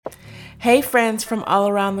Hey friends from all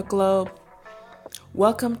around the globe.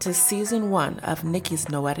 Welcome to Season 1 of Nikki's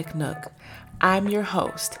Noetic Nook. I'm your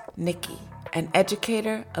host, Nikki, an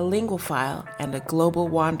educator, a linguophile, and a global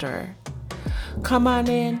wanderer. Come on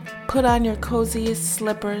in, put on your coziest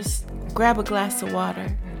slippers, grab a glass of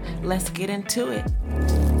water. Let's get into it.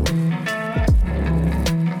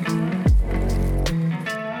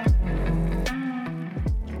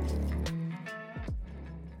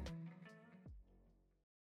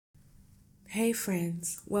 Hey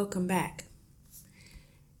friends, welcome back.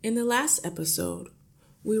 In the last episode,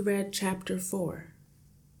 we read Chapter 4,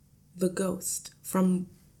 The Ghost, from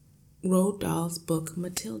Roald Dahl's book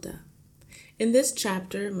Matilda. In this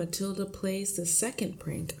chapter, Matilda plays the second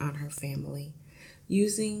prank on her family.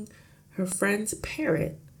 Using her friend's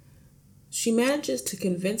parrot, she manages to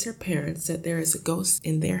convince her parents that there is a ghost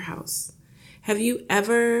in their house. Have you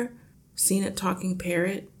ever seen a talking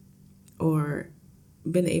parrot or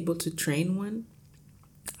been able to train one?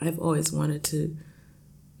 I've always wanted to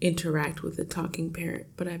interact with a talking parrot,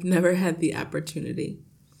 but I've never had the opportunity.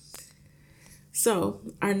 So,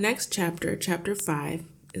 our next chapter, Chapter 5,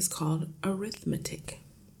 is called Arithmetic.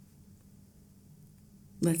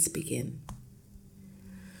 Let's begin.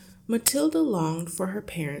 Matilda longed for her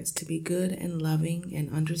parents to be good and loving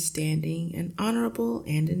and understanding and honorable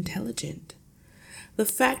and intelligent. The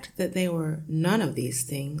fact that they were none of these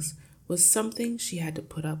things was something she had to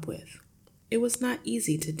put up with. It was not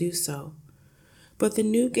easy to do so, but the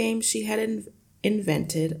new game she had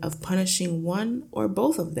invented of punishing one or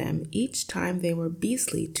both of them each time they were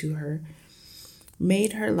beastly to her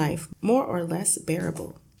made her life more or less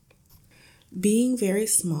bearable. Being very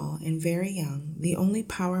small and very young, the only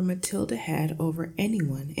power Matilda had over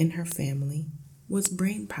anyone in her family was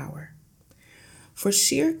brain power. For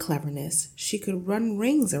sheer cleverness, she could run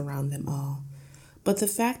rings around them all. But the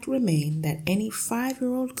fact remained that any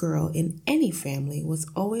 5-year-old girl in any family was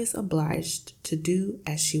always obliged to do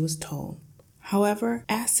as she was told, however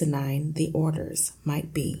asinine the orders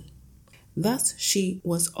might be. Thus, she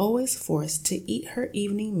was always forced to eat her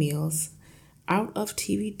evening meals out of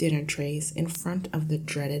TV dinner trays in front of the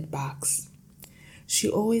dreaded box. She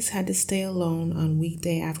always had to stay alone on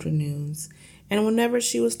weekday afternoons, and whenever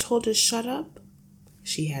she was told to shut up,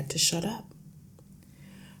 she had to shut up.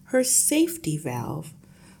 Her safety valve,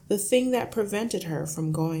 the thing that prevented her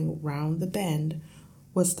from going round the bend,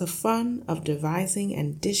 was the fun of devising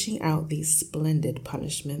and dishing out these splendid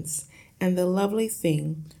punishments, and the lovely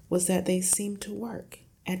thing was that they seemed to work,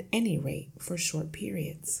 at any rate for short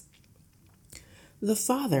periods. The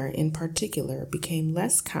father, in particular, became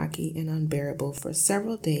less cocky and unbearable for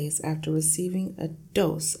several days after receiving a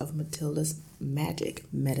dose of Matilda's magic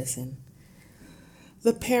medicine.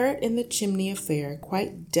 The parrot in the chimney affair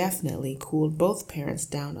quite definitely cooled both parents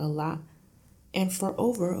down a lot, and for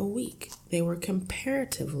over a week they were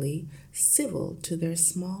comparatively civil to their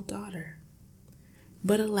small daughter.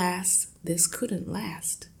 But alas, this couldn't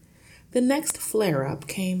last. The next flare-up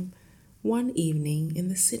came one evening in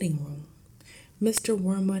the sitting room. Mr.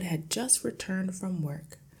 Wormwood had just returned from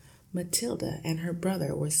work. Matilda and her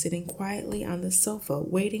brother were sitting quietly on the sofa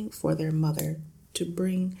waiting for their mother to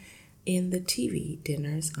bring in the TV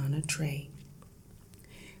dinners on a tray.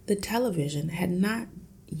 The television had not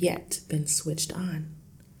yet been switched on.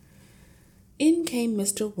 In came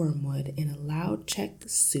Mr. Wormwood in a loud checked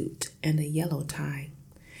suit and a yellow tie.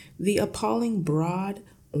 The appalling broad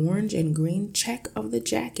orange and green check of the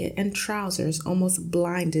jacket and trousers almost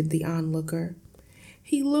blinded the onlooker.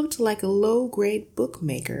 He looked like a low-grade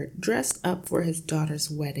bookmaker dressed up for his daughter's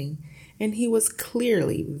wedding, and he was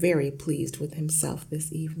clearly very pleased with himself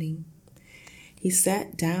this evening. He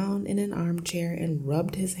sat down in an armchair and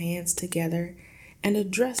rubbed his hands together and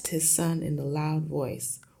addressed his son in a loud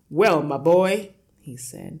voice. "Well, my boy," he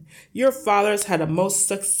said, "your father's had a most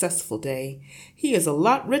successful day. He is a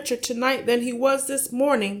lot richer tonight than he was this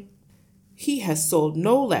morning. He has sold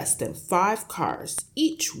no less than 5 cars,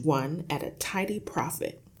 each one at a tidy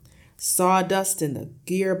profit. Sawdust in the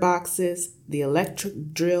gearboxes, the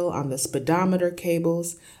electric drill on the speedometer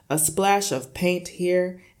cables, a splash of paint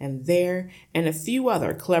here and there, and a few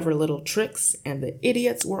other clever little tricks, and the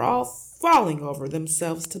idiots were all falling over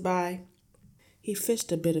themselves to buy." He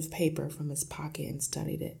fished a bit of paper from his pocket and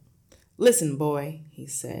studied it. "Listen, boy," he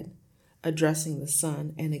said, addressing the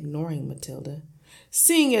son and ignoring Matilda.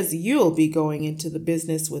 "Seeing as you'll be going into the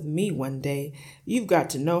business with me one day, you've got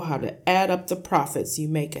to know how to add up the profits you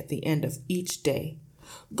make at the end of each day.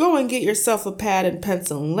 Go and get yourself a pad and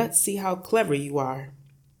pencil and let's see how clever you are."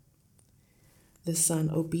 The son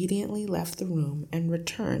obediently left the room and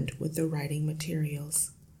returned with the writing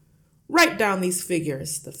materials. "Write down these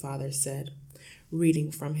figures," the father said.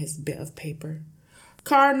 reading from his bit of paper.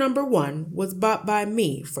 Car number 1 was bought by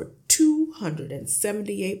me for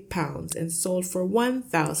 278 pounds and sold for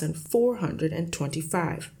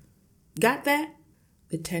 1,425. Got that?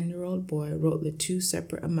 The 10-year-old boy wrote the 2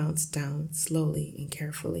 separate amounts down slowly and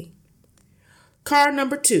carefully. Car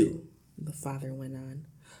number 2, the father went on,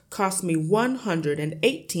 cost me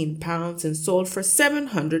 118 pounds and sold for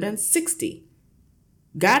 760.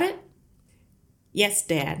 Got it? Yes,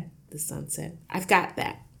 Dad, the son said. I've got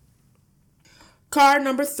that. Car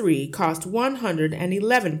number 3 cost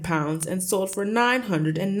 111 pounds and sold for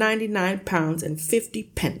 999 pounds and 50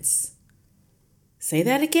 pence. Say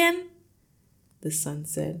that again, the son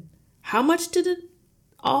said. How much did it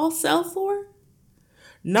all sell for?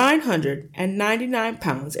 999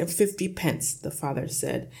 pounds and 50 pence, the father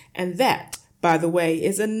said. And that, by the way,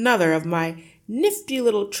 is another of my nifty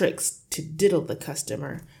little tricks to diddle the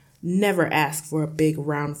customer. Never ask for a big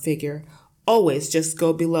round figure. Always just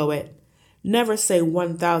go below it. Never say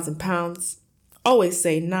 1,000 pounds. Always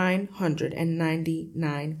say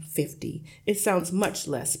 999.50. It sounds much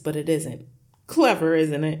less, but it isn't. Clever,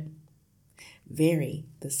 isn't it? Very,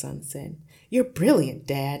 the son said. You're brilliant,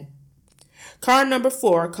 Dad. Car number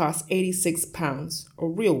 4 cost 86 pounds, a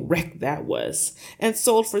real wreck that was, and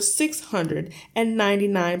sold for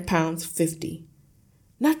 699 pounds 50.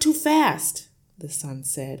 Not too fast, the son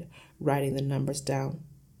said, writing the numbers down.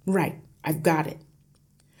 Right, I've got it.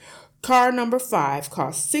 Car number 5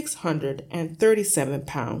 cost 637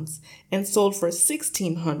 pounds and sold for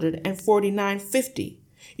 1,649.50.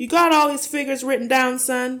 You got all these figures written down,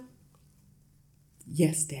 son?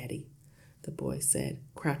 Yes, Daddy, the boy said,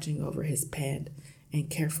 crouching over his pad and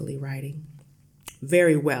carefully writing.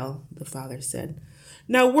 Very well, the father said.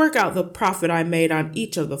 Now work out the profit I made on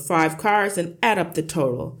each of the 5 cars and add up the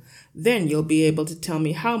total. Then you'll be able to tell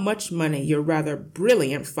me how much money your rather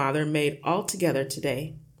brilliant father made altogether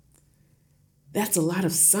today. That's a lot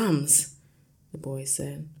of sums, the boy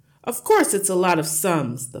said. Of course it's a lot of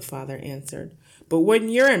sums, the father answered. But when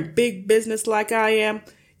you're in big business like I am,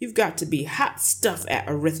 you've got to be hot stuff at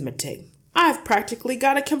arithmetic. I've practically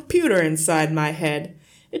got a computer inside my head.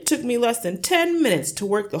 It took me less than 10 minutes to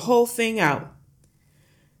work the whole thing out.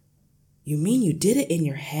 You mean you did it in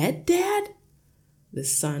your head, Dad? The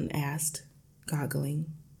son asked,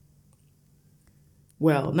 goggling.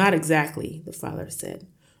 Well, not exactly, the father said.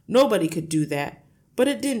 Nobody could do that, but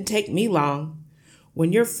it didn't take me long.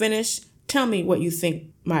 When you're finished, tell me what you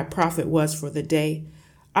think my profit was for the day.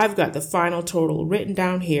 I've got the final total written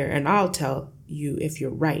down here, and I'll tell you if you're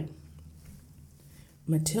right.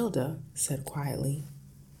 Matilda said quietly,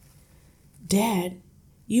 Dad,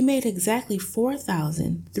 you made exactly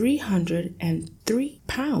 4,303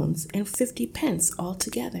 pounds and 50 pence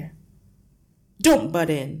altogether. Don't butt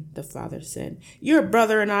in, the father said. Your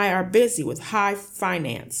brother and I are busy with high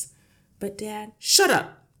finance. But, Dad, shut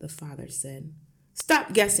up, the father said.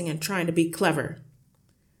 Stop guessing and trying to be clever.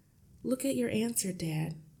 Look at your answer,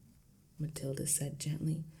 Dad, Matilda said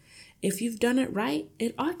gently. If you've done it right,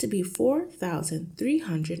 it ought to be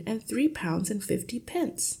 4,303 pounds and 50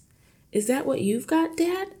 pence. Is that what you've got,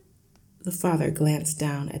 Dad? The father glanced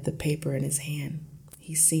down at the paper in his hand.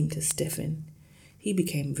 He seemed to stiffen. He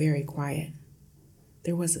became very quiet.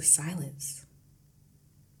 There was a silence.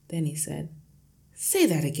 Then he said, Say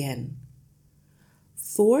that again.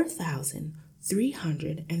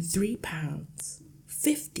 4,303 pounds,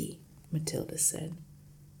 50, Matilda said.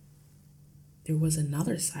 There was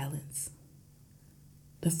another silence.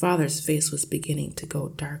 The father's face was beginning to go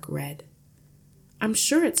dark red. I'm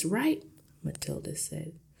sure it's right, Matilda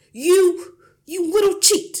said. You little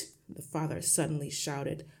cheat, the father suddenly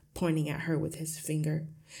shouted, pointing at her with his finger.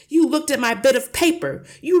 You looked at my bit of paper.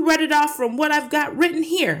 You read it off from what I've got written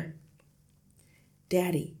here.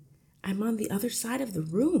 Daddy, I'm on the other side of the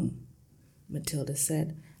room, Matilda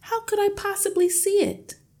said. How could I possibly see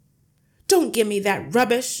it? Don't give me that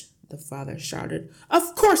rubbish, the father shouted.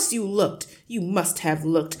 Of course you looked. You must have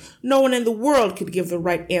looked. No one in the world could give the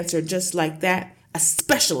right answer just like that,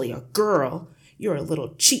 especially a girl. You're a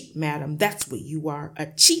little cheat, madam. That's what you are, a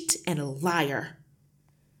cheat and a liar.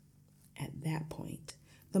 At that point,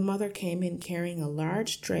 the mother came in carrying a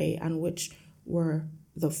large tray on which were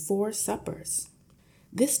the 4 suppers.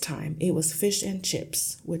 This time it was fish and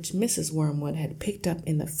chips, which Mrs. Wormwood had picked up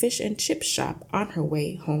in the fish and chip shop on her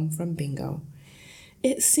way home from bingo.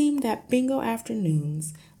 It seemed that bingo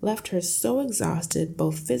afternoons left her so exhausted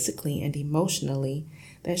both physically and emotionally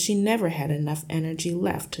that she never had enough energy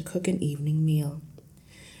left to cook an evening meal.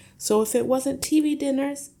 So if it wasn't TV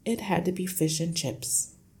dinners, it had to be fish and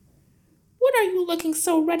chips. What are you looking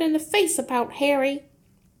so red in the face about, Harry?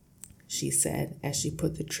 she said as she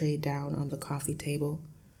put the tray down on the coffee table.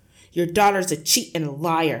 "Your daughter's a cheat and a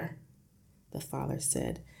liar," the father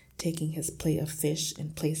said, taking his plate of fish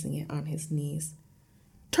and placing it on his knees.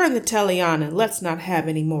 "Turn the telly on and let's not have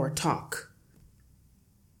any more talk."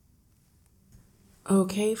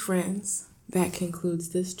 Okay, friends, that concludes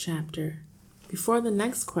this chapter. Before the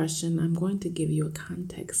next question, I'm going to give you a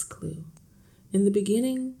context clue. In the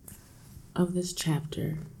beginning of this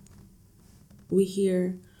chapter, we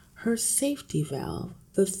hear her safety valve,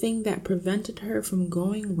 the thing that prevented her from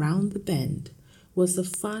going round the bend, was the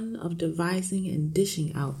fun of devising and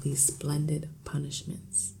dishing out these splendid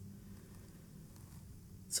punishments.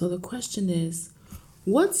 So the question is,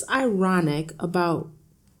 what's ironic about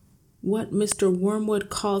what Mr. Wormwood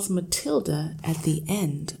calls Matilda at the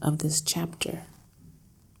end of this chapter?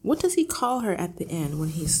 What does he call her at the end when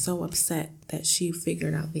he's so upset that she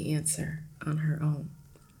figured out the answer on her own?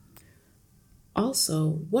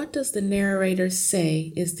 Also, what does the narrator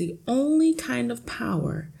say is the only kind of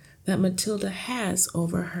power that Matilda has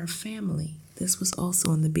over her family? This was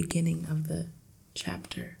also in the beginning of the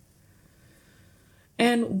chapter.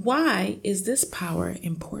 And why is this power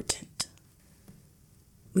important?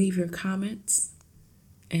 Leave your comments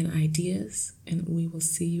and ideas, and we will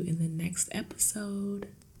see you in the next episode.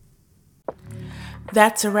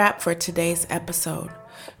 That's a wrap for today's episode.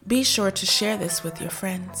 Be sure to share this with your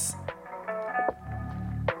friends.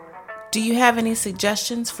 Do you have any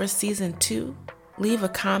suggestions for Season 2? Leave a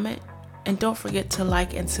comment and don't forget to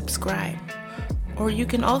like and subscribe. Or you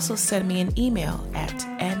can also send me an email at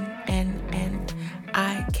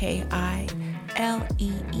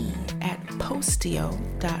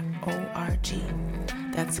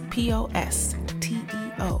nnnikile@posteo.org. That's posteo.org.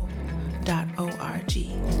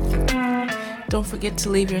 Don't forget to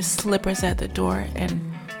leave your slippers at the door, and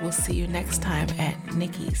we'll see you next time at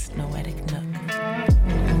Nikki's Noetic Nook.